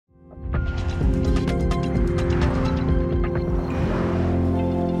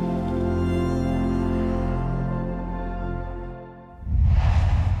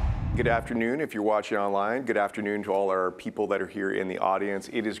good afternoon if you're watching online. Good afternoon to all our people that are here in the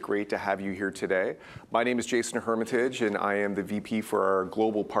audience. It is great to have you here today. My name is Jason ● and I am the VP for our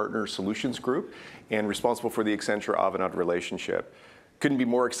Global Partner Solutions Group and responsible for the Accenture Avanade relationship. Couldn't be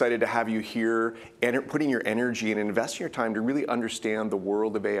more excited to have you here and putting your energy and investing your time to really understand the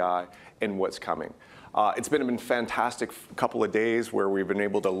world of AI and what's coming. It's been a fantastic couple of days where we've been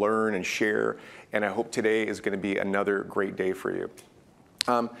able to learn and share, and I hope today is going to be another great day for you.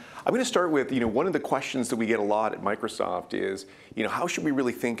 I'm going to start with, one of the questions that we get a lot at Microsoft is, how should we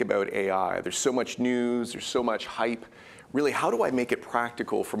really think about AI? There's so much news, there's so much hype. Really, how do I make it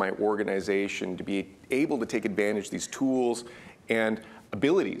practical for my organization to be able to take advantage of these tools and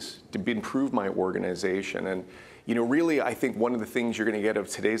abilities to improve my organization? And really, I think one of the things you're going to get out of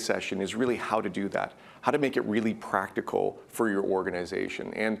today's session is really how to do that, how to make it really practical for your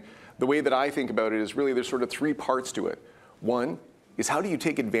organization. And the way that I think about it is really there's sort of three parts to it. One is how do you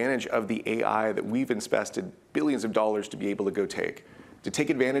take advantage of the AI that we've invested billions of dollars to be able to take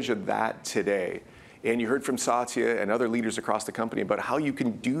advantage of that today. And you heard from Satya and other leaders across the company about how you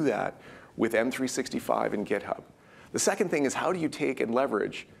can do that with M365 and GitHub. The second thing is how do you take and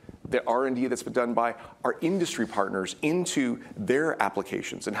leverage the R&D that's been done by our industry partners into their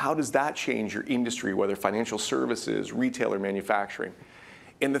applications, and how does that change your industry, whether financial services, retail, or manufacturing?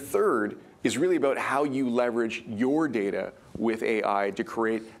 And the third is really about how you leverage your data with AI to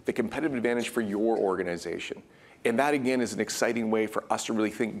create the competitive advantage for your organization. And that, again, is an exciting way for us to really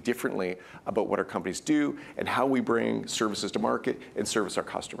think differently about what our companies do and how we bring services to market and service our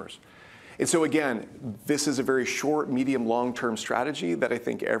customers. And so, again, this is a very short, medium, long-term strategy that I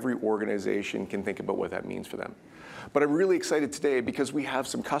think every organization can think about what that means for them. But I'm really excited today because we have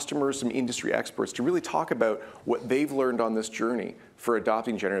some customers, some industry experts to really talk about what they've learned on this journey for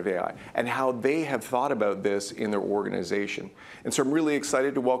adopting generative AI and how they have thought about this in their organization. And so I'm really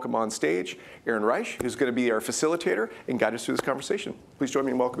excited to welcome on stage Aaron Reich, who's going to be our facilitator and guide us through this conversation. Please join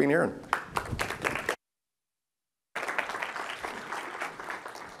me in welcoming Aaron.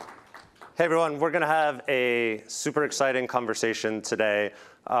 Hey everyone, we're going to have a super exciting conversation today,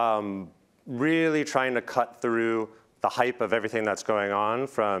 really trying to cut through the hype of everything that's going on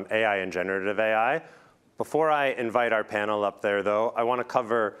from AI and generative AI. Before I invite our panel up there, though, I want to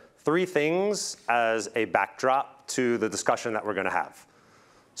cover three things as a backdrop to the discussion that we're going to have.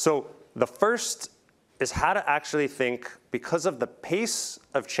 So the first is how to actually think, because of the pace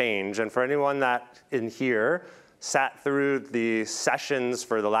of change, and for anyone that in here sat through the sessions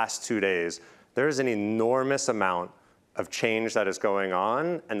for the last 2 days, there is an enormous amount of change that is going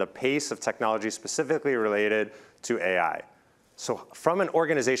on and the pace of technology specifically related to AI. So from an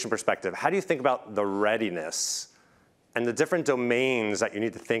organization perspective, how do you think about the readiness and the different domains that you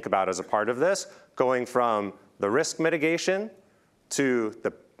need to think about as a part of this, going from the risk mitigation to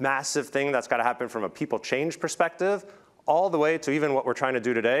the massive thing that's got to happen from a people change perspective, all the way to even what we're trying to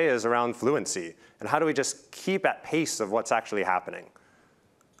do today is around fluency. And how do we just keep at pace of what's actually happening?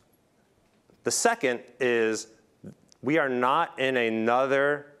 The second is we are not in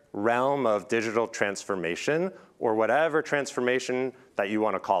another realm of digital transformation or whatever transformation that you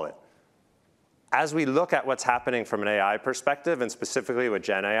want to call it. As we look at what's happening from an AI perspective, and specifically with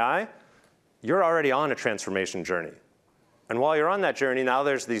Gen AI, you're already on a transformation journey. And while you're on that journey, now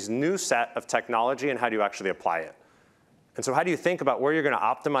there's these new set of technology and how do you actually apply it? And so how do you think about where you're going to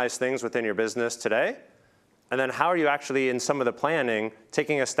optimize things within your business today? And then how are you actually, in some of the planning,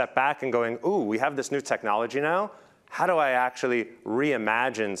 taking a step back and going, ooh, we have this new technology now. How do I actually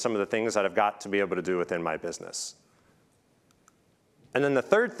reimagine some of the things that I've got to be able to do within my business? And then the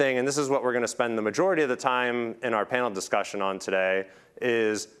third thing, and this is what we're going to spend the majority of the time in our panel discussion on today,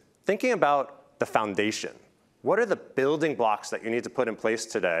 is thinking about the foundation. What are the building blocks that you need to put in place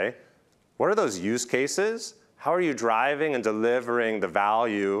today? What are those use cases? How are you driving and delivering the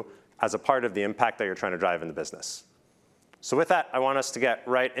value as a part of the impact that you're trying to drive in the business? So with that, I want us to get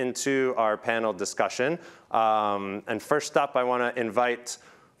right into our panel discussion. And first up, I want to invite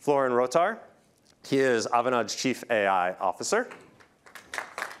Florin Rotar. He is Avanade's Chief AI Officer.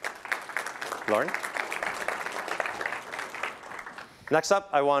 Florin. Next up,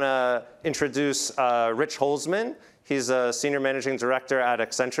 I want to introduce Rich Holsman. He's a Senior Managing Director at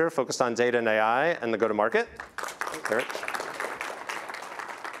Accenture, focused on data and AI and the go-to-market.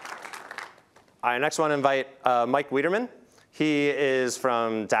 I next want to invite 𝗦𝗽𝗲𝗀𝗍𝗏𝗏. He is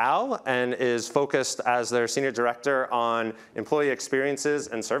from Dow and is focused as their Senior Director on employee experiences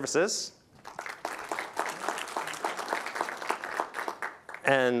and services.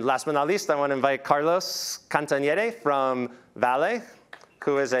 And last but not least, I want to invite Carlos Cantanhede from Vale,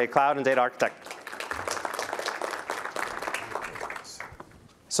 who is a cloud and data architect.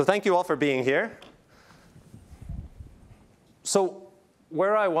 So So thank you all for being here. So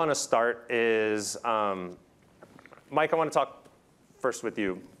where I want to start is, Mike, I want to talk first with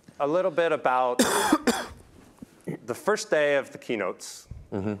you a little bit about the first day of the keynotes,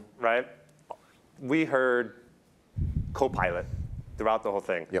 right? We heard Copilot throughout the whole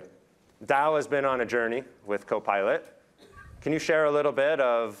thing. Yep. Dow has been on a journey with Copilot. Can you share a little bit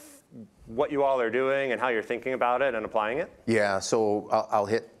of what you all are doing and how you're thinking about it and applying it? Yeah, so I'll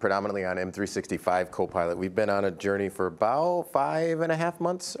hit predominantly on M365 Copilot. We've been on a journey for about 5.5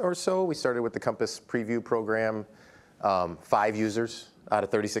 months or so. We started with the Compass Preview program, 5 users out of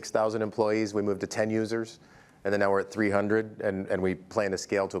 36,000 employees. We moved to 10 users, and then now we're at 300, and we plan to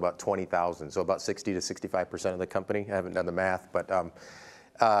scale to about 20,000, so about 60 to 65% of the company. I haven't done the math, but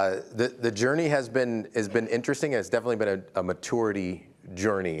the journey has been interesting, and it's definitely been a maturity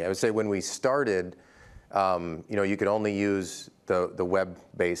journey. I would say when we started, you could only use the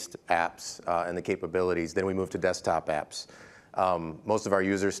web-based apps and the capabilities. Then we moved to desktop apps. Most of our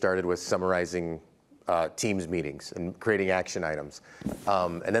users started with summarizing Teams meetings and creating action items.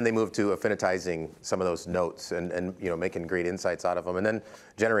 And then they moved to affinitizing some of those notes and making great insights out of them, and then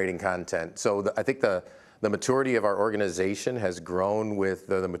generating content. So I think the maturity of our organization has grown with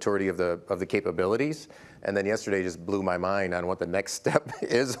the maturity of the capabilities. And then yesterday just blew my mind on what the next step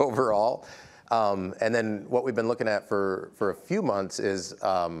is overall. And then what we've been looking at for a few months is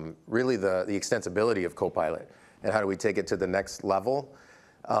really the extensibility of Copilot and how do we take it to the next level.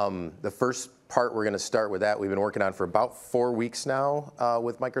 The first part we're going to start with that we've been working on for about 4 weeks now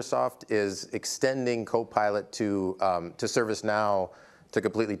with Microsoft is extending Copilot to ServiceNow to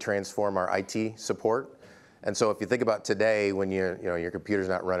completely transform our IT support. And so if you think about today when your computer's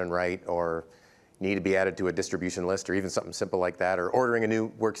not running right, or need to be added to a distribution list, or even something simple like that, or ordering a new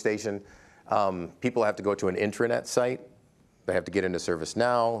workstation, people have to go to an intranet site. They have to get into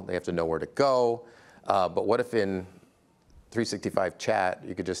ServiceNow. They have to know where to go. But what if in 365 chat,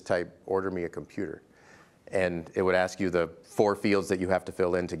 you could just type, order me a computer? And it would ask you the 4 fields that you have to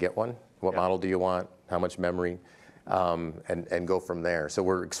fill in to get one. What model do you want? How much memory? And go from there. So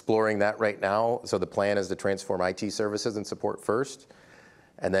we're exploring that right now. So the plan is to transform IT services and support first,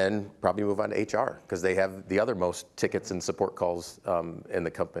 and then probably move on to HR, because they have the other most tickets and support calls in the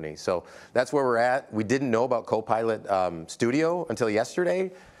company. So that's where we're at. We didn't know about Copilot Studio until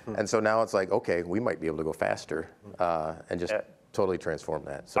yesterday. And so now it's like, okay, we might be able to go faster and just totally transform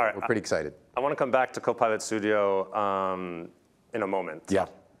that. So we're pretty excited. I want to come back to Copilot Studio in a moment. Yeah.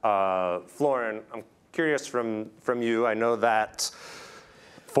 Florin, I'm curious from you. I know that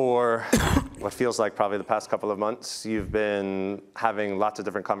for what feels like probably the past couple of months, you've been having lots of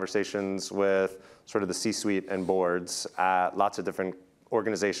different conversations with sort of the C-suite and boards at lots of different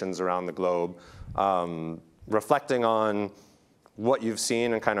organizations around the globe, reflecting on what you've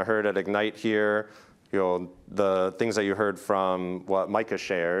seen and kind of heard at Ignite here, the things that you heard from what Mike has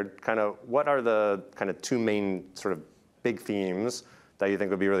shared. Kind of what are the kind of 2 main sort of big themes that you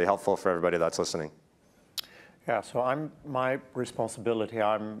think would be really helpful for everybody that's listening? Yeah, so my responsibility,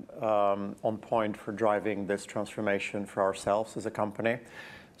 I'm on point for driving this transformation for ourselves as a company.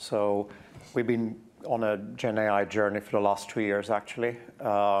 So we've been on a Gen AI journey for the last 2 years, actually.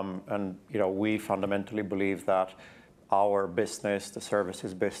 And we fundamentally believe that our business, the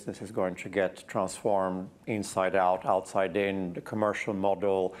services business, is going to get transformed inside out, outside in, the commercial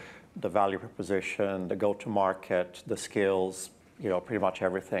model, the value proposition, the go-to-market, the skills, pretty much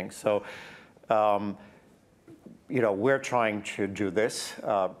everything. So we're trying to do this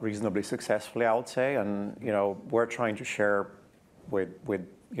reasonably successfully, I would say, and we're trying to share with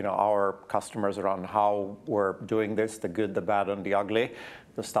our customers around how we're doing this, the good, the bad, and the ugly,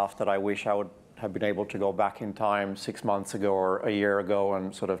 the stuff that I wish I would have been able to go back in time 6 months ago or a year ago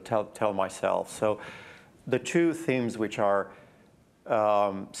and sort of tell myself. So the 2 themes which are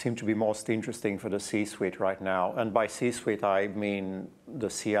seem to be most interesting for the C-suite right now, and by C-suite I mean the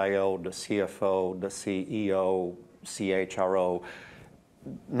CIO, the CFO, the CEO, CHRO.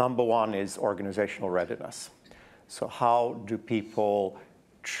 Number 1 is organizational readiness. So how do people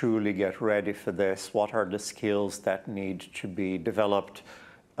truly get ready for this? What are the skills that need to be developed?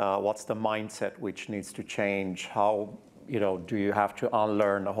 What's the mindset which needs to change? How do you have to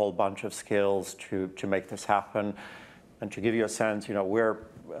unlearn a whole bunch of skills to make this happen? And to give you a sense,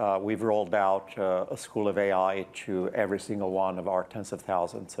 we've rolled out a school of AI to every single one of our tens of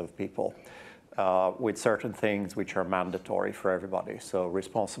thousands of people with certain things which are mandatory for everybody. So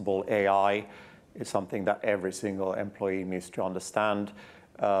responsible AI is something that every single employee needs to understand.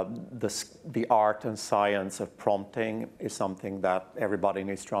 The art and science of prompting is something that everybody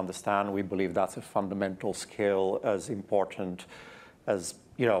needs to understand. We believe that's a fundamental skill as important as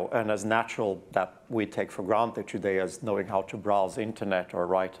and as natural that we take for granted today as knowing how to browse internet or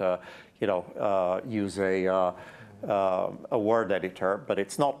write use a word editor, but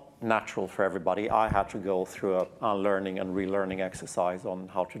it's not natural for everybody. I had to go through a unlearning and relearning exercise on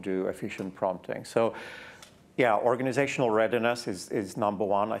how to do efficient prompting. So yeah, organizational readiness is number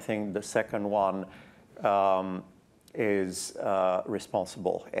one. I think the second one is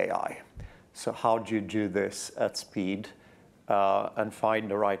responsible AI. So how do you do this at speed and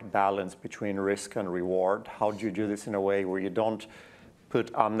find the right balance between risk and reward? How do you do this in a way where you don't put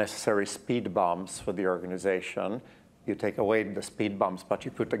unnecessary speed bumps for the organization? You take away the speed bumps, but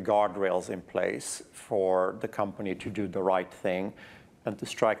you put the guardrails in place for the company to do the right thing and to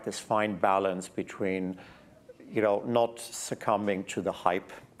strike this fine balance between, not succumbing to the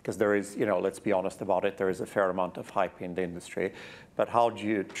hype, because there is, let's be honest about it, there is a fair amount of hype in the industry, but how do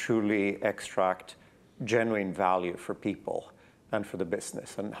you truly extract genuine value for people and for the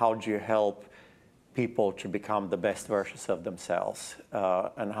business? And how do you help people to become the best versions of themselves?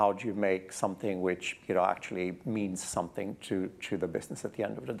 And how do you make something which actually means something to the business at the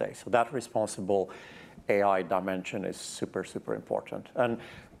end of the day? So that responsible AI dimension is super, super important. And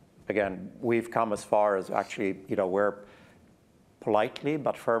again, we've come as far as actually, we're politely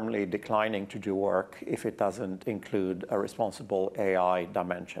but firmly declining to do work if it doesn't include a responsible AI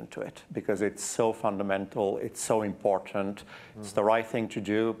dimension to it, because it's so fundamental, it's so important, it's the right thing to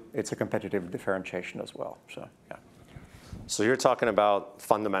do, it's a competitive differentiation as well. So, yeah. So you're talking about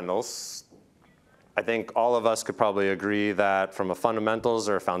fundamentals. I think all of us could probably agree that from a fundamentals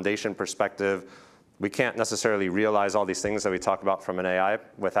or a foundation perspective, we can't necessarily realize all these things that we talk about from an AI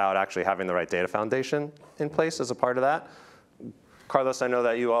without actually having the right data foundation in place as a part of that. Carlos, I know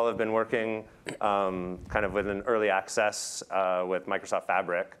that you all have been working kind of with an early access with Microsoft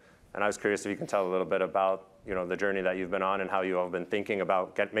Fabric, and I was curious if you can tell a little bit about the journey that you've been on and how you all have been thinking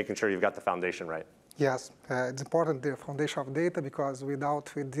about making sure you've got the foundation right. Yes, it's important, the foundation of data, because with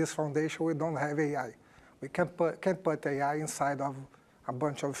this foundation, we don't have AI. We can't put AI inside of a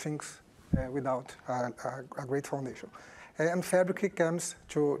bunch of things without a great foundation. And Fabric comes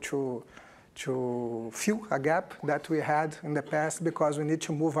to fill a gap that we had in the past, because we need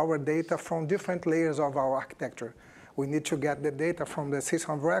to move our data from different layers of our architecture. We need to get the data from the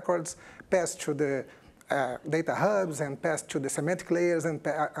system of records, pass to the data hubs, and pass to the semantic layers, and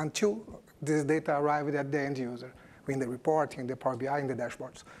until this data arrived at the end user in the reporting, the Power BI, and the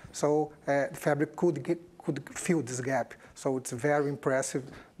dashboards. So Fabric could fill this gap. So it's very impressive,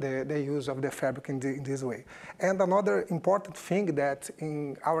 the use of the Fabric in this way. And another important thing that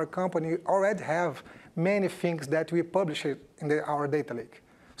in our company already have many things that we publish in our data lake.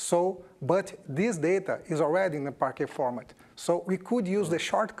 So, but this data is already in the Parquet format. So we could use the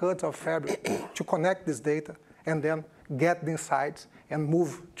shortcut of Fabric to connect this data and then get the insights and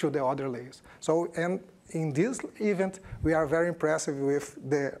move to the other layers. So, and in this event, we are very impressive with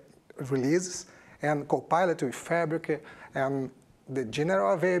the releases and Copilot with Fabric and the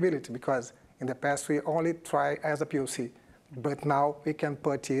general availability, because in the past we only try as a POC, but now we can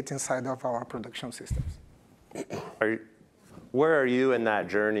put it inside of our production systems. Where are you in that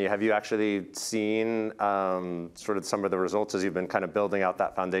journey? Have you actually seen sort of some of the results as you've been kind of building out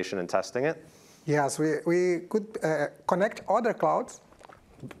that foundation and testing it? Yes, we could connect other clouds.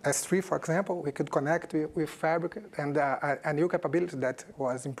 S3, for example, we could connect with Fabric, and a new capability that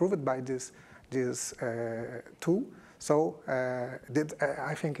was improved by this tool. So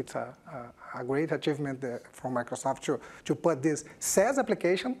I think it's a great achievement from Microsoft to put this SaaS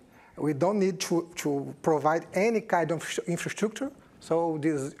application. We don't need to provide any kind of infrastructure. So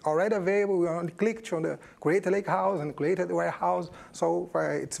this is already available. We only click to the create a lake house and create a warehouse. So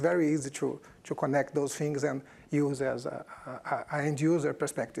it's very easy to connect those things and use as an end user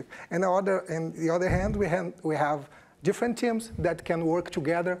perspective. And on the other hand, we have different teams that can work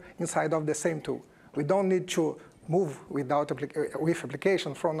together inside of the same tool. We don't need to move with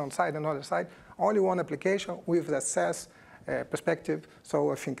application from one side and another side. Only one application with the SaaS perspective.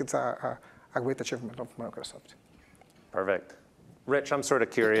 So I think it's a great achievement of Microsoft. Perfect. Rich, I'm sort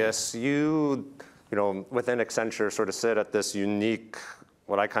of curious. You within Accenture sort of sit at this unique,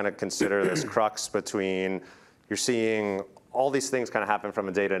 what I kind of consider this crux between, you're seeing all these things kind of happen from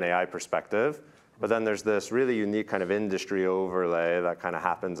a data and AI perspective, but then there's this really unique kind of industry overlay that kind of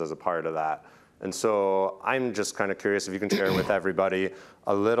happens as a part of that. And so I'm just kind of curious if you can share with everybody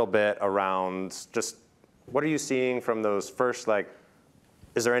a little bit around just what are you seeing from those first,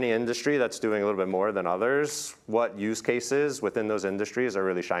 is there any industry that's doing a little bit more than others? What use cases within those industries are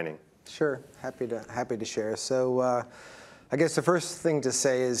really shining? Sure, happy to share. So I guess the first thing to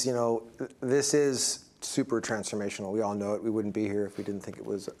say is, this is super transformational. We all know it. We wouldn't be here if we didn't think it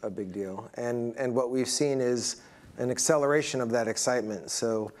was a big deal. And what we've seen is an acceleration of that excitement.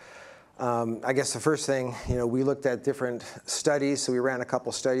 So I guess the first thing, we looked at different studies. So we ran a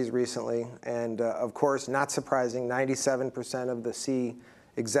couple studies recently. And of course, not surprising, 97% of the C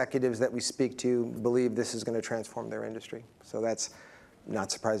executives that we speak to believe this is going to transform their industry. So that's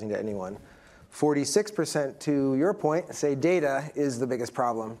not surprising to anyone. 46%, to your point, say data is the biggest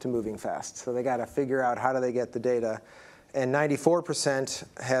problem to moving fast. So they got to figure out how do they get the data. And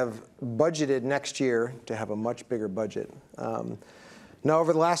 94% have budgeted next year to have a much bigger budget. Now,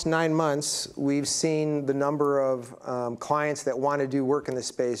 over the last 9 months, we've seen the number of clients that want to do work in this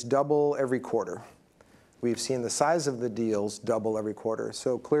space double every quarter. We've seen the size of the deals double every quarter.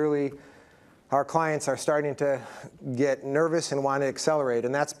 So clearly, our clients are starting to get nervous and want to accelerate,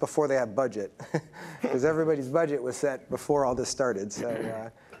 and that's before they have budget, because everybody's budget was set before all this started.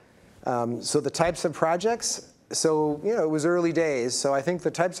 So, so the types of projects, so it was early days. So I think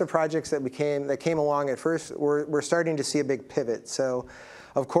the types of projects that came along at first, we're starting to see a big pivot. So,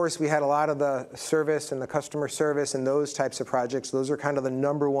 of course, we had a lot of the service and the customer service and those types of projects. Those are kind of the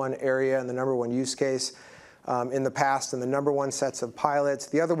 #1 area and the #1 use case. In the past, and the #1 sets of pilots.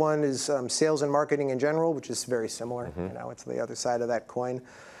 The other one is sales and marketing in general, which is very similar. It's the other side of that coin.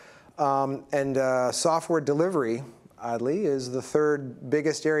 And software delivery, oddly, is the third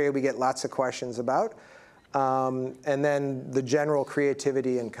biggest area we get lots of questions about. And then the general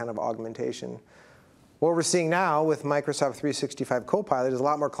creativity and kind of augmentation. What we're seeing now with Microsoft 365 Copilot is a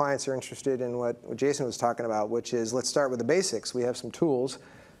lot more clients are interested in what Jason was talking about, which is let's start with the basics. We have some tools.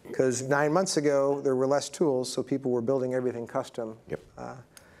 Because 9 months ago, there were less tools, so people were building everything custom. Yep.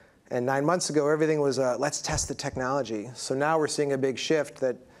 And 9 months ago, everything was, let's test the technology. So now we're seeing a big shift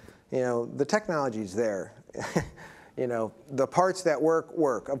that, the technology's there. The parts that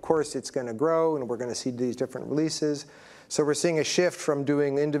work. Of course, it's going to grow, and we're going to see these different releases. So we're seeing a shift from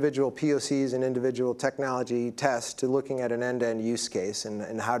doing individual POCs and individual technology tests to looking at an end-to-end use case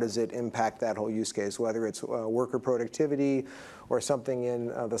and how does it impact that whole use case, whether it's worker productivity or something in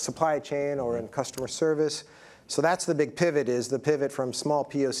the supply chain or in customer service. So that's the big pivot, is the pivot from small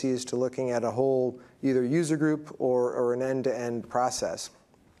POCs to looking at a whole either user group or an end-to-end process.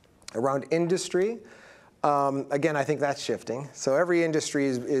 Around industry, again, I think that's shifting. So every industry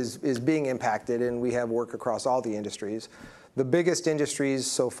is being impacted, and we have work across all the industries. The biggest industries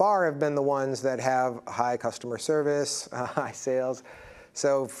so far have been the ones that have high customer service, high sales.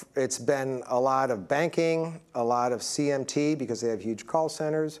 So it's been a lot of banking, a lot of CMT, because they have huge call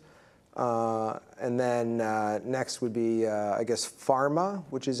centers. And then next would be, I guess, pharma,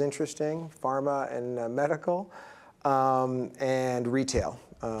 which is interesting, pharma and medical, and retail.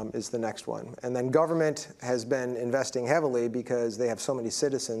 Is the next one. And then government has been investing heavily because they have so many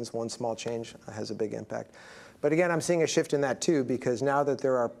citizens. One small change has a big impact. But again, I'm seeing a shift in that too, because now that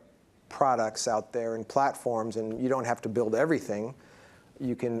there are products out there and platforms, and you don't have to build everything,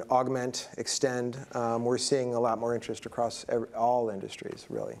 you can augment, extend. We're seeing a lot more interest across all industries,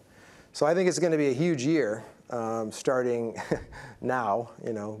 really. So I think it's going to be a huge year. Starting now,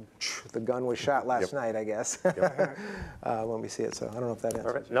 the gun was shot last night, I guess, when we see it. So I don't know if that answers.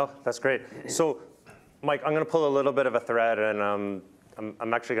 All right. No, that's great. So, Mike, I'm going to pull a little bit of a thread, and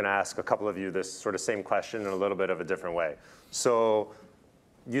I'm actually going to ask a couple of you this sort of same question in a little bit of a different way. So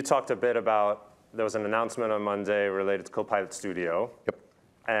you talked a bit about, there was an announcement on Monday related to Copilot Studio. Yep.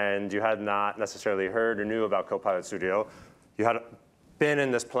 And you had not necessarily heard or knew about Copilot Studio. You had been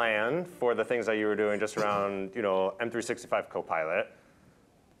in this plan for the things that you were doing just around, M365 Copilot.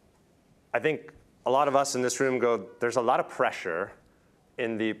 I think a lot of us in this room go, there's a lot of pressure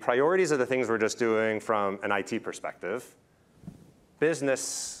in the priorities of the things we're just doing from an IT perspective.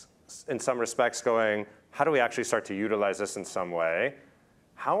 Business, in some respects, going, how do we actually start to utilize this in some way?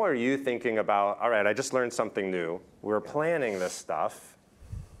 How are you thinking about, all right, I just learned something new. We're planning this stuff.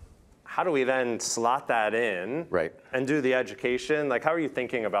 How do we then slot that in and do the education? Like, how are you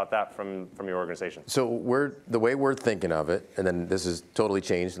thinking about that from your organization? So the way we're thinking of it, and then this has totally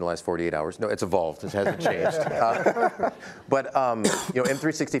changed in the last 48 hours. No, it's evolved. It hasn't changed. But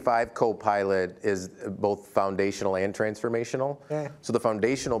M365 Copilot is both foundational and transformational. Yeah. So the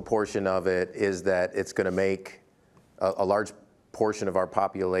foundational portion of it is that it's going to make a large portion of our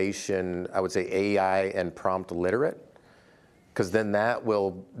population, I would say, AI and prompt literate. Because then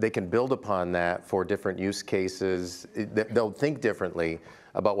they can build upon that for different use cases. They'll think differently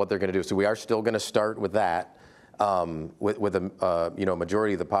about what they're going to do. So we are still going to start with that, with a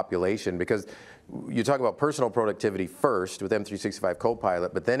majority of the population, because you talk about personal productivity first with M365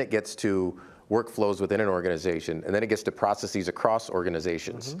 Copilot, but then it gets to workflows within an organization, and then it gets to processes across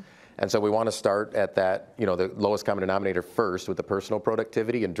organizations. And so we want to start at that, the lowest common denominator first with the personal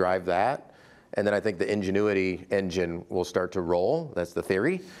productivity and drive that. And then I think the ingenuity engine will start to roll. That's the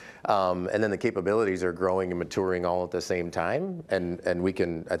theory. And then the capabilities are growing and maturing all at the same time. And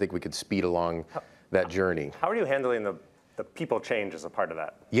I think we could speed along that journey. How are you handling the people change as a part of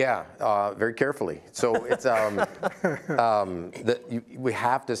that? Yeah, very carefully. So it's we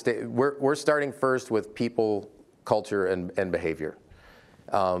have to stay. We're starting first with people, culture, and behavior.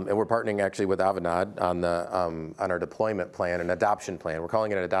 And we're partnering actually with Avanade on our deployment plan, an adoption plan. We're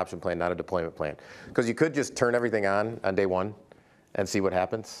calling it an adoption plan, not a deployment plan. Because you could just turn everything on day one and see what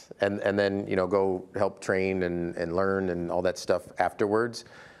happens, and then go help train and learn and all that stuff afterwards.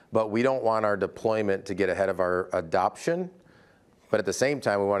 But we don't want our deployment to get ahead of our adoption. But at the same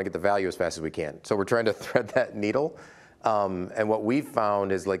time, we want to get the value as fast as we can. So we're trying to thread that needle. And what we've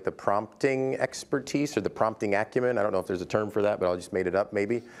found is like the prompting expertise or the prompting acumen, I don't know if there's a term for that, but I'll just made it up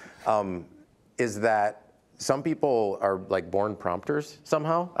maybe, is that some people are like born prompters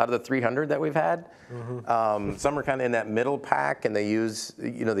somehow out of the 300 that we've had. Some are kind of in that middle pack, and they use,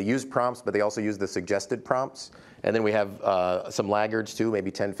 they use prompts, but they also use the suggested prompts. And then we have some laggards too,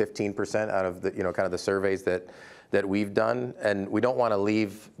 maybe 10, 15% out of the, kind of the surveys that we've done, and we don't want to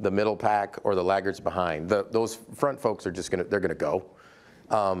leave the middle pack or the laggards behind. Those front folks are just they're gonna go,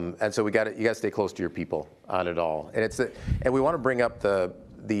 and so you got to stay close to your people on it all. And and we want to bring up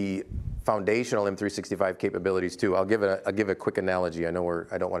the foundational M365 capabilities too. I'll give a quick analogy. I know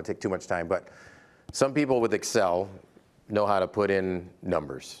I don't want to take too much time, but some people with Excel know how to put in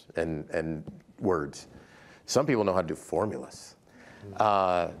numbers and words. Some people know how to do formulas.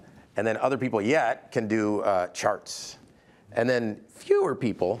 And then other people yet can do charts. And then fewer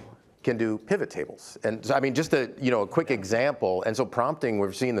people can do pivot tables. And so, I mean, just a quick example. And so prompting,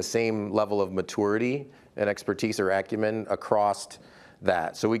 we're seeing the same level of maturity and expertise or acumen across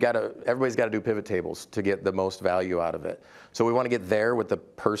that. So everybody's got to do pivot tables to get the most value out of it. So we want to get there with the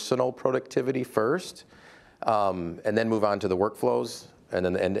personal productivity first, and then move on to the workflows, and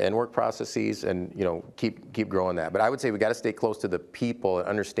then the end-to-end work processes, and keep growing that. But I would say we got to stay close to the people and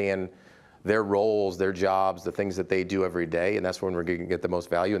understand their roles, their jobs, the things that they do every day, and that's when we're going to get the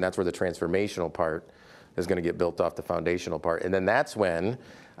most value, and that's where the transformational part is going to get built off the foundational part. And then that's when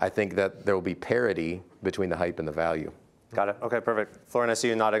I think that there will be parity between the hype and the value. Got it. Okay, perfect. Florin, I see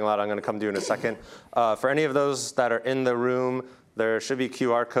you nodding a lot. I'm going to come to you in a second. For any of those that are in the room, there should be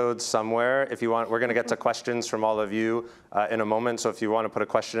QR codes somewhere. If you want, we're going to get to questions from all of you in a moment. So if you want to put a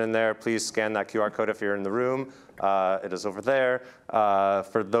question in there, please scan that QR code if you're in the room. It is over there.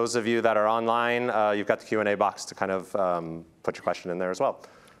 For those of you that are online, you've got the Q&A box to kind of put your question in there as well.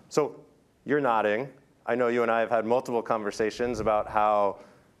 So you're nodding. I know you and I have had multiple conversations about how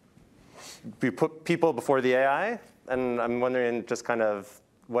we put people before the AI. And I'm wondering just kind of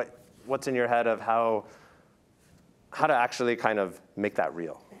what's in your head of how to actually kind of make that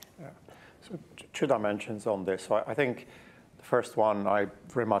real. Yeah. So two dimensions on this. So I think the first one I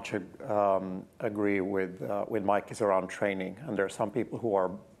very much agree with Mike is around training. And there are some people who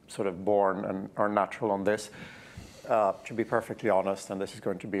are sort of born and are natural on this. To be perfectly honest, and this is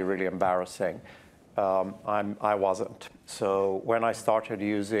going to be really embarrassing, I wasn't. So when I started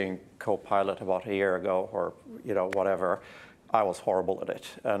using Copilot about a year ago, or whatever, I was horrible at it.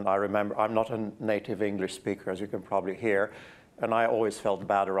 And I remember, I'm not a native English speaker, as you can probably hear, and I always felt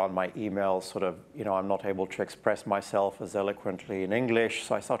bad around my emails, sort of, I'm not able to express myself as eloquently in English.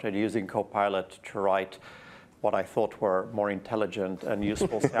 So I started using Copilot to write what I thought were more intelligent and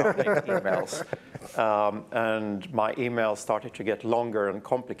useful sounding emails. And my emails started to get longer and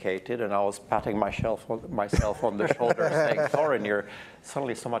complicated, and I was patting myself on the shoulder saying, Florin, you're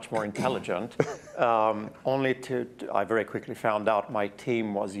suddenly so much more intelligent. Only I very quickly found out my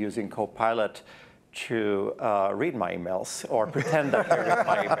team was using Copilot to read my emails or pretend that they read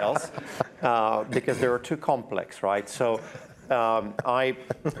my emails because they were too complex, right? So okay,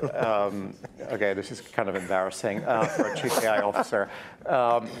 this is kind of embarrassing for a chief AI officer,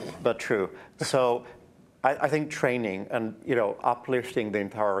 but true. So I think training and uplifting the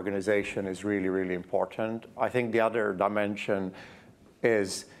entire organization is really, really important. I think the other dimension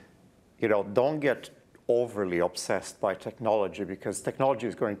is don't get overly obsessed by technology, because technology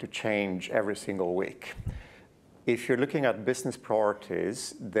is going to change every single week. If you're looking at business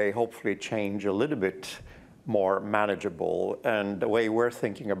priorities, they hopefully change a little bit more manageable. And the way we're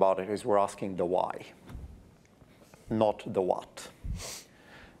thinking about it is we're asking the why, not the what.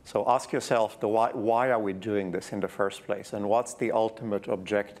 So ask yourself the why are we doing this in the first place? And what's the ultimate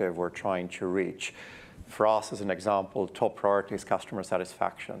objective we're trying to reach? for us, as an example, top priority is customer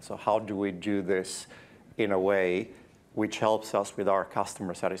satisfaction. So how do we do this in a way which helps us with our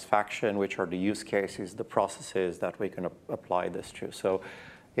customer satisfaction, which are the use cases, the processes that we can apply this to. So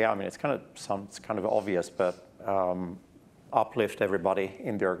yeah, I mean, sounds kind of obvious, but uplift everybody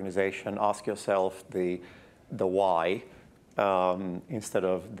in the organization. Ask yourself the why instead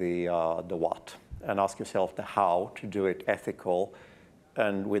of the what, and ask yourself the how to do it ethical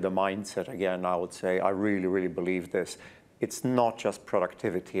and with a mindset. Again, I would say I really, really believe this. It's not just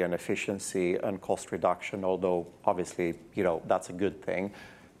productivity and efficiency and cost reduction, although obviously, that's a good thing.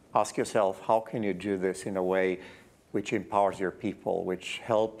 Ask yourself, how can you do this in a way which empowers your people, which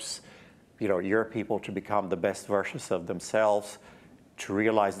helps your people to become the best versions of themselves, to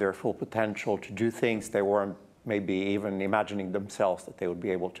realize their full potential, to do things they weren't maybe even imagining themselves that they would be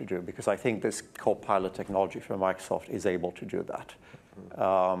able to do. Because I think this Copilot technology from Microsoft is able to do that,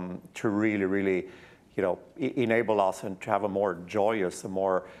 to really, really enable us and to have a more joyous, a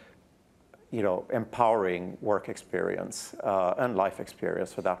more empowering work experience and life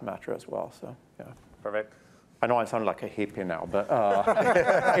experience for that matter as well. So yeah. Perfect. I know I sound like a hippie now, but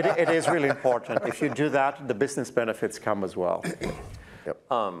it is really important. If you do that, the business benefits come as well. Yep.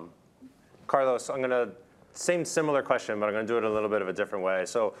 Carlos, I'm going to, similar question, but I'm going to do it a little bit of a different way.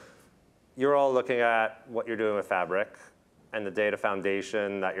 So you're all looking at what you're doing with Fabric and the data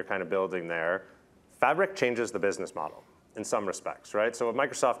foundation that you're kind of building there. Fabric changes the business model in some respects, right? So what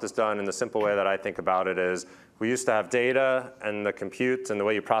Microsoft has done in the simple way that I think about it is we used to have data and the compute and the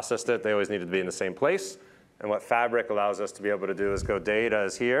way you processed it, they always needed to be in the same place. And what Fabric allows us to be able to do is go data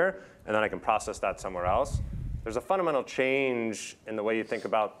is here, and then I can process that somewhere else. There's a fundamental change in the way you think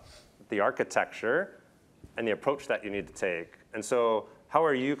about the architecture and the approach that you need to take. And so how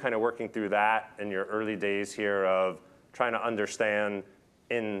are you kind of working through that in your early days here of trying to understand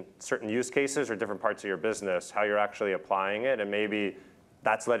in certain use cases or different parts of your business, how you're actually applying it, and maybe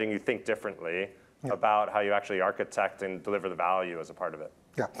that's letting you think differently about how you actually architect and deliver the value as a part of it?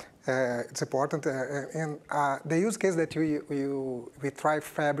 Yeah, it's important. And the use case that we tried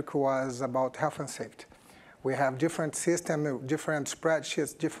Fabric was about health and safety. We have different systems, different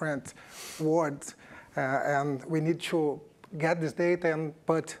spreadsheets, different words, and we need to get this data and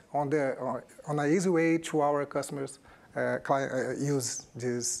put on an easy way to our customers use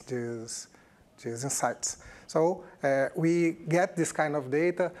these insights. So we get this kind of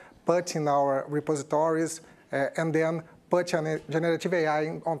data, put in our repositories, and then put a generative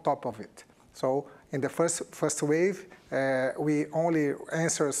AI on top of it. So in the first wave, we only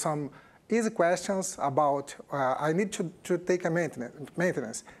answer some easy questions about, I need to take a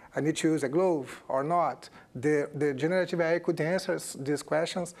maintenance. I need to use a glove or not. The generative AI could answer these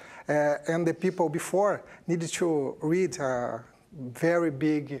questions, and the people before needed to read a very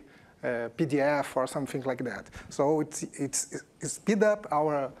big PDF or something like that. So it speed up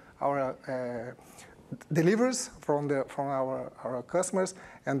our delivers from our customers,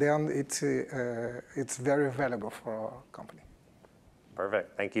 and then it's very valuable for our company.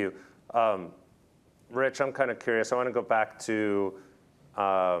 Perfect, thank you. Rich, I'm kind of curious. I want to go back to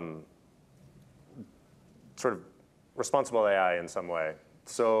sort of responsible AI in some way.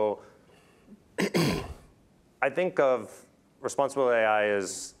 So I think of responsible AI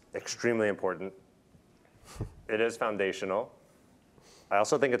as extremely important. It is foundational. I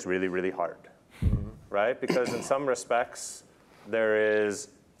also think it's really, really hard. Right? Because in some respects, there is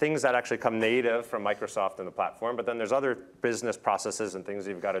things that actually come native from Microsoft and the platform, but then there's other business processes and things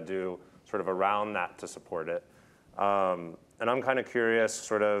you've got to do sort of around that to support it. And I'm kind of curious,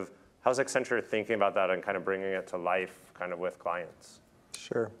 sort of, how's Accenture thinking about that and kind of bringing it to life kind of with clients?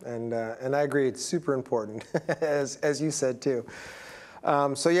 Sure, and I agree, it's super important, as you said too.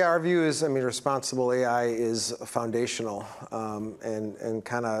 So yeah, our view is, responsible AI is foundational and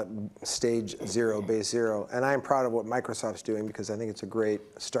kind of stage 0, base 0. And I'm proud of what Microsoft's doing because I think it's a great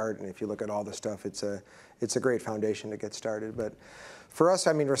start. And if you look at all the stuff, it's a great foundation to get started. But for us,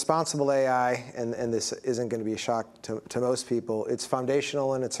 responsible AI, and this isn't going to be a shock to most people, it's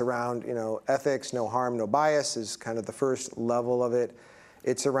foundational and it's around ethics, no harm, no bias is kind of the first level of it.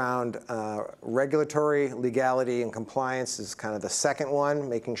 It's around regulatory, legality, and compliance is kind of the second one,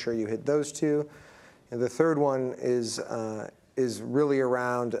 making sure you hit those two. And the third one is really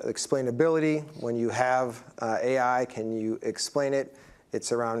around explainability. When you have AI, can you explain it?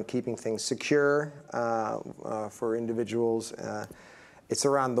 It's around keeping things secure for individuals. It's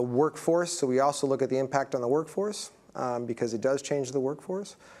around the workforce. So we also look at the impact on the workforce because it does change the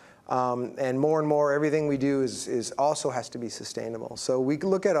workforce. And more, everything we do is also has to be sustainable. So we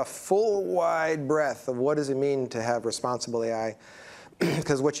look at a full wide breadth of what does it mean to have responsible AI.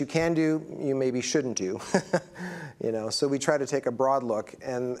 because what you can do, you maybe shouldn't do. So we try to take a broad look,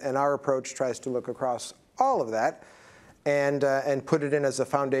 and our approach tries to look across all of that and put it in as a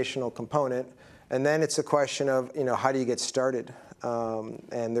foundational component. And then it's a question of, how do you get started?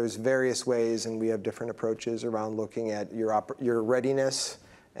 And there's various ways, and we have different approaches around looking at your readiness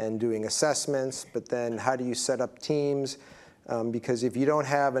and doing assessments, but then how do you set up teams? Because if you don't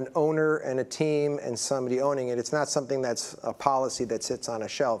have an owner and a team and somebody owning it, it's not something that's a policy that sits on a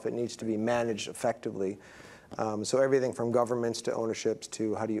shelf. It needs to be managed effectively. So everything from governments to ownerships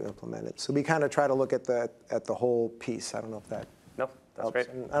to how do you implement it. So we kind of try to look at the whole piece. I don't know if that No, that's helps. great.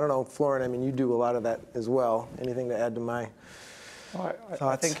 And I don't know, Florin, I mean, you do a lot of that as well. Anything to add to my thoughts?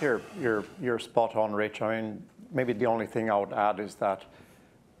 I think you're spot on, Rich. I mean, maybe the only thing I would add is that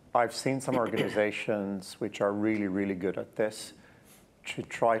I've seen some organizations which are really, really good at this to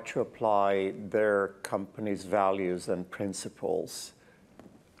try to apply their company's values and principles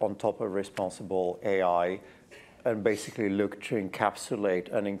on top of responsible AI and basically look to encapsulate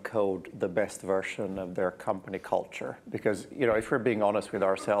and encode the best version of their company culture. Because, if we're being honest with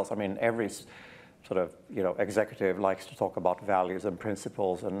ourselves, I mean, every sort of, executive likes to talk about values and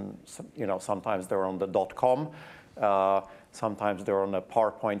principles, and, sometimes they're on the .com. Sometimes they're on a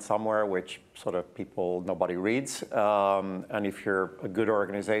PowerPoint somewhere, which sort of nobody reads. And if you're a good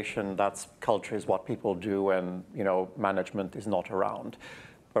organization, culture is what people do, and management is not around.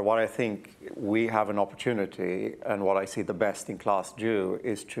 But what I think we have an opportunity, and what I see the best in class do,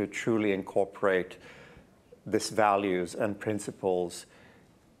 is to truly incorporate these values and principles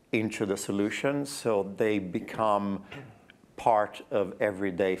into the solutions, so they become part of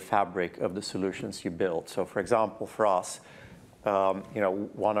everyday fabric of the solutions you build. So, for example, for us,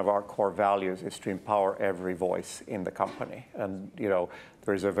 one of our core values is to empower every voice in the company, and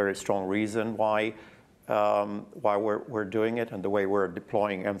there is a very strong reason why we're doing it, and the way we're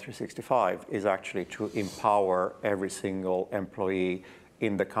deploying M365 is actually to empower every single employee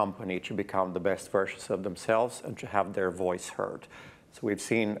in the company to become the best versions of themselves and to have their voice heard. So we've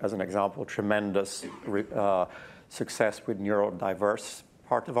seen, as an example, tremendous success with neurodiverse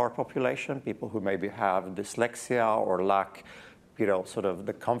part of our population, people who maybe have dyslexia or lack, sort of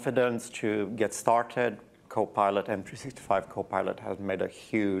the confidence to get started. Copilot, M365 Copilot has made a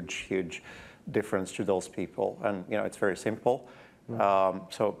huge, huge difference to those people. And, it's very simple.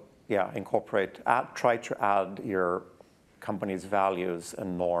 So yeah, try to add your company's values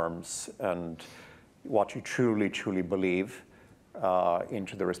and norms and what you truly, truly believe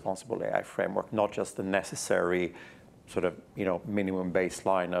into the responsible AI framework, not just the necessary sort of, minimum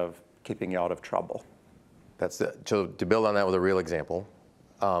baseline of keeping you out of trouble. So to build on that with a real example,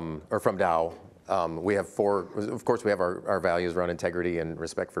 or from Dow, we have of course we have our values around integrity and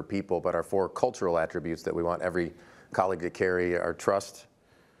respect for people, but our 4 cultural attributes that we want every colleague to carry are trust,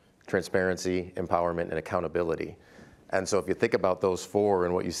 transparency, empowerment, and accountability. And so if you think about those 4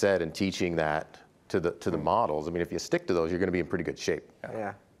 and what you said and teaching that to the models, I mean, if you stick to those, you're going to be in pretty good shape.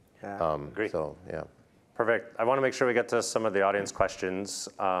 Yeah. Great. So, yeah. Perfect. I want to make sure we get to some of the audience questions.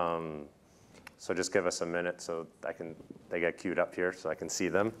 So just give us a minute so they get queued up here so I can see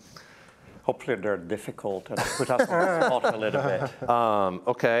them. Hopefully they're difficult and put us on the spot a little bit.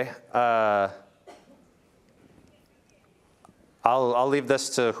 Okay. I'll leave this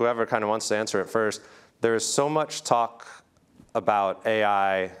to whoever kind of wants to answer it first. There's so much talk about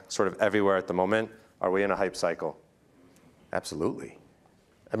AI sort of everywhere at the moment. Are we in a hype cycle? Absolutely.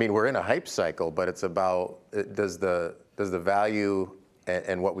 I mean, we're in a hype cycle, but it's about does the value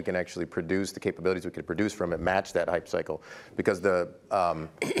and what we can actually produce, the capabilities we can produce from it, match that hype cycle? Because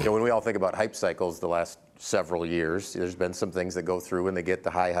when we all think about hype cycles the last several years, there's been some things that go through and they get the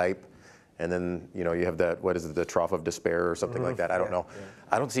high hype, and then you have that, what is it, the trough of despair or something like that. I don't know. Yeah.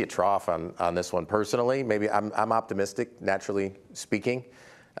 I don't see a trough on this one personally. Maybe I'm optimistic, naturally speaking.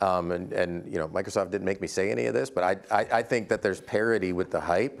 And Microsoft didn't make me say any of this, but I think that there's parity with the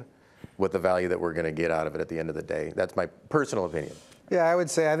hype, with the value that we're going to get out of it at the end of the day. That's my personal opinion. Yeah, I would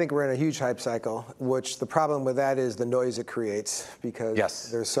say I think we're in a huge hype cycle, which the problem with that is the noise it creates, because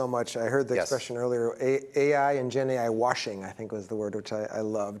there's so much. I heard the expression earlier, AI and Gen AI washing, I think was the word, which I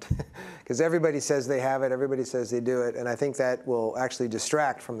loved. Because everybody says they have it, everybody says they do it, and I think that will actually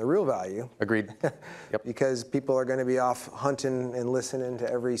distract from the real value. Agreed. Yep. Because people are going to be off hunting and listening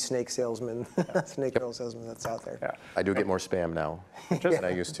to every snake salesman, snake oil salesman that's out there. Yeah. I do get more spam now than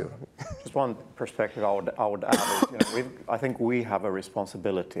I used to. Just one perspective I would add is, I think we have a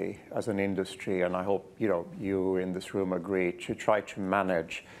responsibility as an industry, and I hope you in this room agree, to try to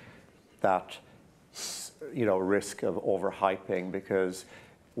manage that risk of overhyping, because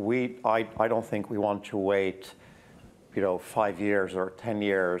I don't think we want to wait 5 years or 10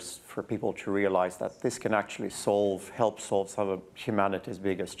 years for people to realize that this can actually help solve some of humanity's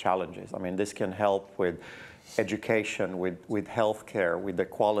biggest challenges. I mean, this can help with education, with healthcare, with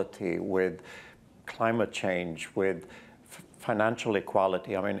equality, with climate change, with financial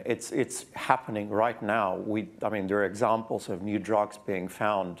equality. I mean, it's happening right now. I mean, there are examples of new drugs being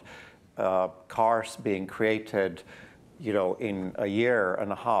found, cars being created, in a year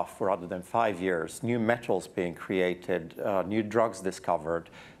and a half rather than 5 years, new metals being created, new drugs discovered.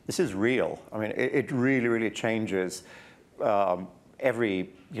 This is real. I mean, it really, really changes every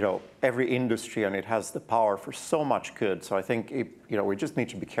industry, and it has the power for so much good. So I think we just need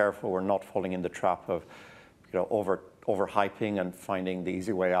to be careful we're not falling in the trap of overhyping and finding the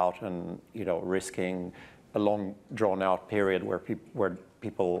easy way out, and risking a long drawn-out period where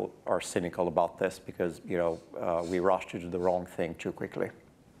people are cynical about this because we rushed to do the wrong thing too quickly.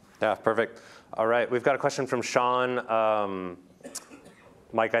 Yeah, perfect. All right, we've got a question from Sean.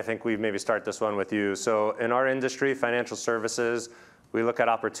 Mike, I think we maybe start this one with you. So in our industry, financial services, we look at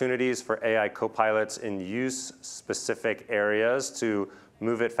opportunities for AI co-pilots in use-specific areas to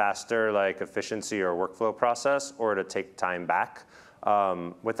move it faster, like efficiency or workflow process, or to take time back.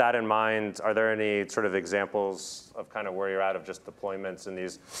 With that in mind, are there any sort of examples of kind of where you're at of just deployments in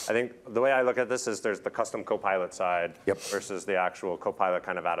these? I think the way I look at this is there's the custom Copilot side versus the actual Copilot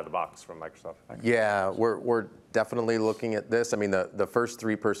kind of out of the box from Microsoft. Yeah, we're definitely looking at this. I mean, the first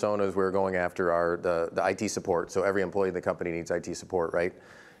 3 personas we're going after are the IT support. So every employee in the company needs IT support, right?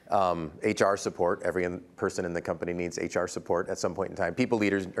 HR support. Every person in the company needs HR support at some point in time. People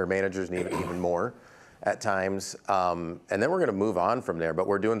leaders or managers need even more at times. And then we're going to move on from there. But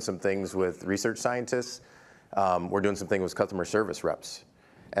we're doing some things with research scientists. We're doing some things with customer service reps.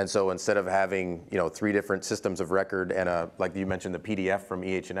 And so instead of having 3 different systems of record and like you mentioned, the PDF from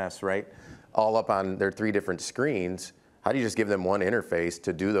EH&S, right? All up on their 3 different screens, how do you just give them one interface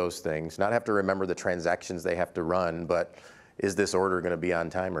to do those things? Not have to remember the transactions they have to run, but is this order going to be on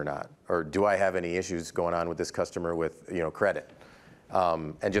time or not? Or do I have any issues going on with this customer with credit?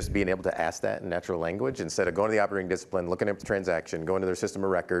 And just being able to ask that in natural language instead of going to the operating discipline, looking at the transaction, going to their system of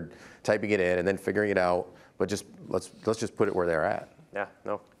record, typing it in, and then figuring it out. But just let's just put it where they're at. Yeah.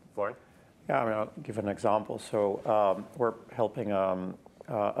 No, Florin? Yeah, I mean, I'll give an example. So we're helping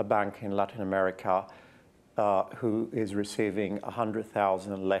a bank in Latin America who is receiving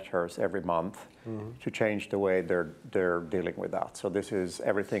 100,000 letters every month to change the way they're dealing with that. So this is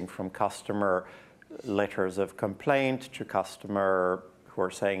everything from customer letters of complaint to customer who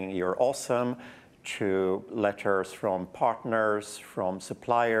are saying you're awesome, to letters from partners, from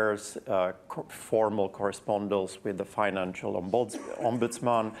suppliers, formal correspondence with the financial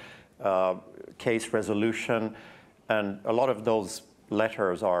ombudsman, case resolution, and a lot of those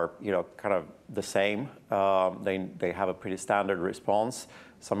letters are kind of the same. They have a pretty standard response.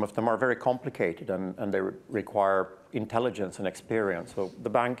 Some of them are very complicated and they require intelligence and experience. So the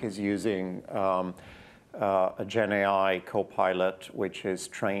bank is using a Gen AI Copilot, which is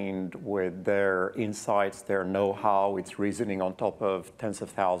trained with their insights, their know-how. It's reasoning on top of tens of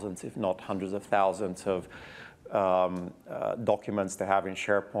thousands, if not hundreds of thousands of documents they have in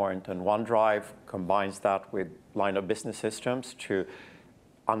SharePoint and OneDrive, combines that with line of business systems to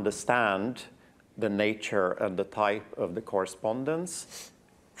understand the nature and the type of the correspondence,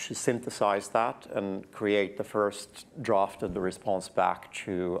 to synthesize that and create the first draft of the response back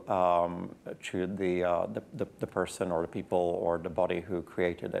to the person or the people or the body who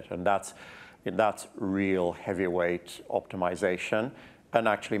created it. And that's real heavyweight optimization and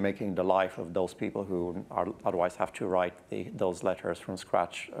actually making the life of those people who otherwise have to write those letters from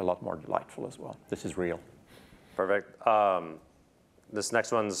scratch a lot more delightful as well. This is real. Perfect. This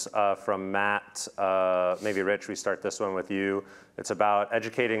next one's from Matt. Maybe Rich, we start this one with you. It's about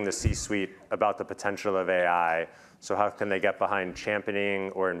educating the C-suite about the potential of AI. So how can they get behind championing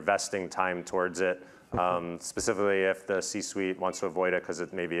or investing time towards it, specifically if the C-suite wants to avoid it because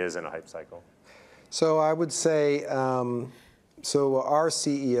it maybe is in a hype cycle? So I would say, so our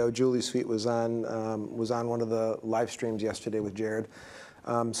CEO, Julie Sweet, was on one of the live streams yesterday with Jared.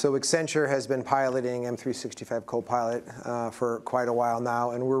 So Accenture has been piloting M365 Copilot for quite a while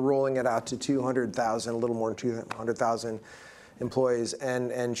now, and we're rolling it out to 200,000, a little more than 200,000 employees.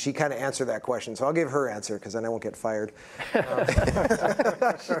 And she kind of answered that question. So I'll give her answer, because then I won't get fired.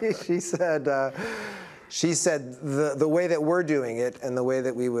 She said the way that we're doing it and the way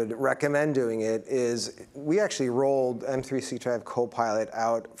that we would recommend doing it is we actually rolled M365 Copilot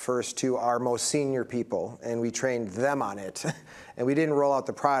out first to our most senior people, and we trained them on it. And we didn't roll out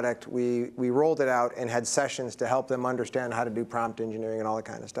the product. We rolled it out and had sessions to help them understand how to do prompt engineering and all that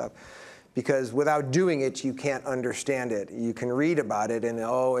kind of stuff. because without doing it, you can't understand it. You can read about it and,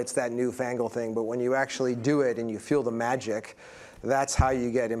 oh, it's that newfangled thing, but when you actually do it and you feel the magic, that's how you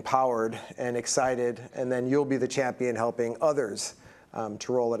get empowered and excited, and then you'll be the champion helping others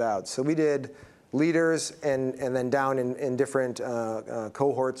to roll it out. So we did leaders and then down in different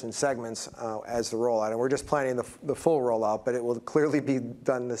cohorts and segments as the rollout. And we're just planning the full rollout, but it will clearly be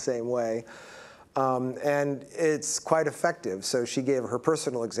done the same way. And it's quite effective. So she gave her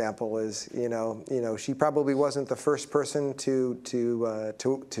personal example is, she probably wasn't the first person to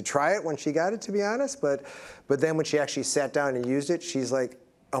try it when she got it, to be honest. But then when she actually sat down and used it, she's like,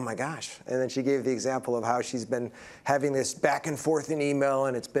 oh my gosh. And then she gave the example of how she's been having this back and forth in email,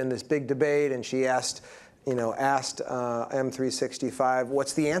 and it's been this big debate, and she asked M365,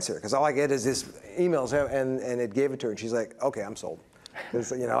 what's the answer? Because all I get is this emails, and it gave it to her, and she's like, okay, I'm sold.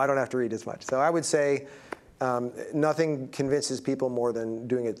 Because I don't have to read as much. So I would say nothing convinces people more than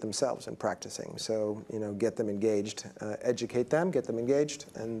doing it themselves and practicing. So get them engaged, educate them, get them engaged,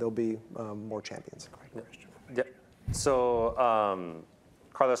 and they'll be more champions. Great question. Yeah. So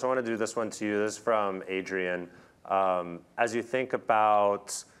Carlos, I want to do this one to you. This is from Adrian. As you think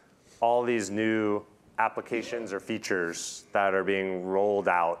about all these new applications or features that are being rolled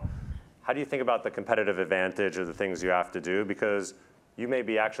out, how do you think about the competitive advantage of the things you have to do? Because you may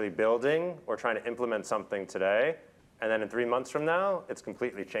be actually building or trying to implement something today, and then in 3 months from now, it's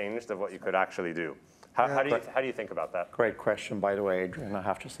completely changed of what you could actually do. How do you think about that? Great question, by the way, Adrian. I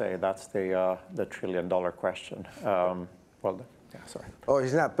have to say that's the $1 trillion question. Yeah, sorry. Oh,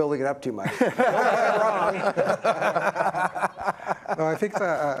 he's not building it up too much. No, I think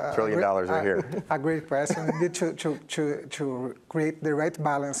 $1 trillion right here. A great question. We need to create the right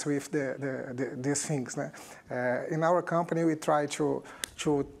balance with these things. In our company, we try to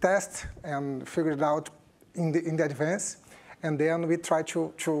test and figure it out in the advance, and then we try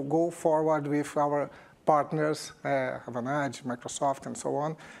to go forward with our partners, Avanade, Microsoft, and so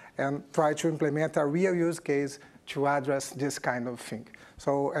on, and try to implement a real use case to address this kind of thing.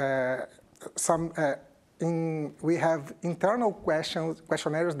 So we have internal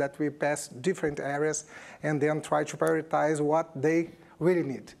questionnaires that we pass different areas and then try to prioritize what they really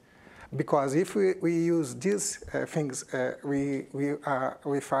need. Because if we use these things with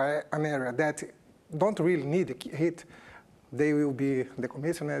an area that don't really need it, they will be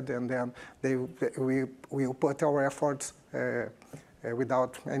decommissioned, and then we will put our efforts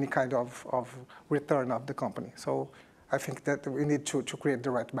without any kind of return of the company. So I think that we need to create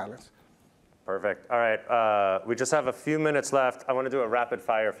the right balance. Perfect. All right, we just have a few minutes left. I want to do a rapid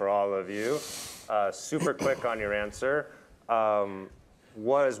fire for all of you. Super quick on your answer.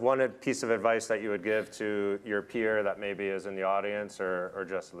 What is one piece of advice that you would give to your peer that maybe is in the audience or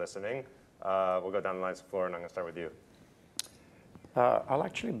just listening? We'll go down the lines of Florin, and I'm going to start with you. I'll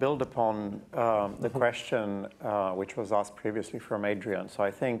actually build upon the question which was asked previously from Adrian. So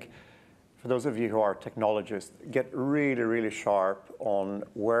I think for those of you who are technologists, get really, really sharp on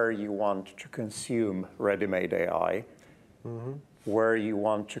where you want to consume ready-made AI, where you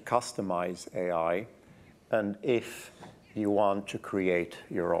want to customize AI, and if you want to create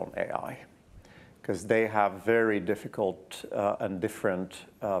your own AI. Because they have very difficult and different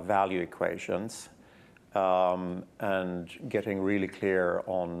value equations. And getting really clear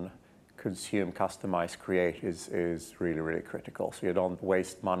on consume, customize, create is really, really critical. So you don't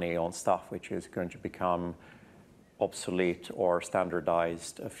waste money on stuff which is going to become obsolete or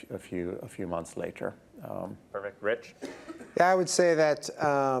standardized a few months later. Perfect. Rich? Yeah, I would say that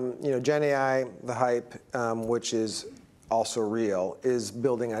Gen AI, the hype, which is also real, is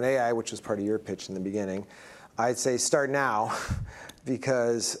building on AI, which was part of your pitch in the beginning. I'd say start now.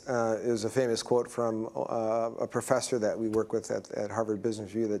 Because there's a famous quote from a professor that we work with at Harvard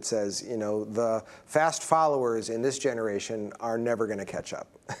Business Review that says, the fast followers in this generation are never going to catch up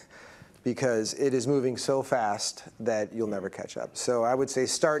because it is moving so fast that you'll never catch up. So I would say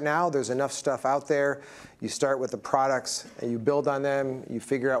start now. There's enough stuff out there. You start with the products, and you build on them. You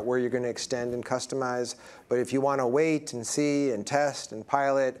figure out where you're going to extend and customize. But if you want to wait and see and test and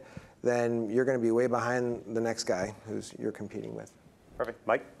pilot, then you're going to be way behind the next guy who's you're competing with. Perfect.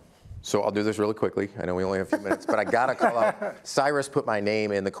 Mike? So I'll do this really quickly. I know we only have a few minutes, but I got to call out. Cyrus put my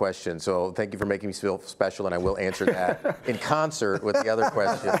name in the question, so thank you for making me feel special, and I will answer that in concert with the other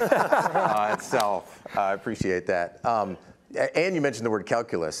question itself. I appreciate that. And you mentioned the word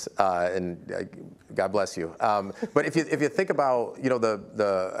calculus, and God bless you. But if you think about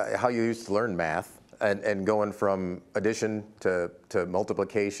how you used to learn math, and going from addition to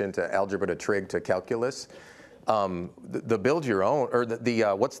multiplication to algebra to trig to calculus, the build your own, or the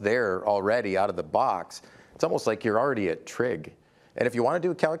what's there already out of the box, it's almost like you're already at trig. And if you want to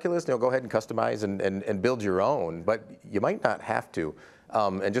do calculus, go ahead and customize and build your own, but you might not have to.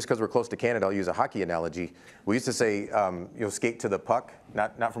 And just because we're close to Canada, I'll use a hockey analogy. We used to say, skate to the puck,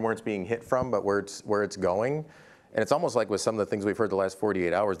 not from where it's being hit from, but where it's going. And it's almost like with some of the things we've heard the last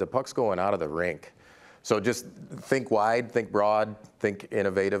 48 hours, the puck's going out of the rink. So just think wide, think broad, think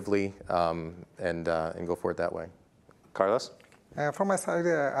innovatively, and go for it that way. Carlos? From my side,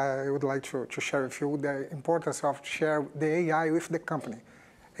 I would like to share with you the importance of share the AI with the company.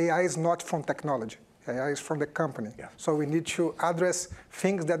 AI is not from technology. AI is from the company. Yeah. So we need to address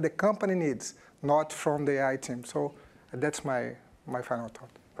things that the company needs, not from the AI team. So that's my final thought.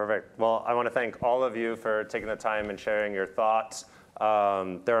 Perfect. Well, I want to thank all of you for taking the time and sharing your thoughts.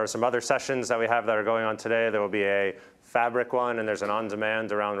 There are some other sessions that we have that are going on today. There will be a Fabric one, and there's an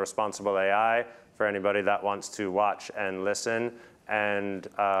on-demand around responsible AI for anybody that wants to watch and listen. And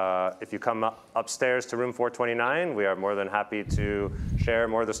if you come upstairs to room 429, we are more than happy to share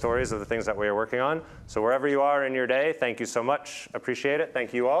more of the stories of the things that we are working on. So wherever you are in your day, thank you so much. Appreciate it.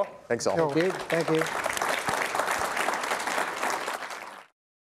 Thank you all. Thanks all. Thank you. Thank you.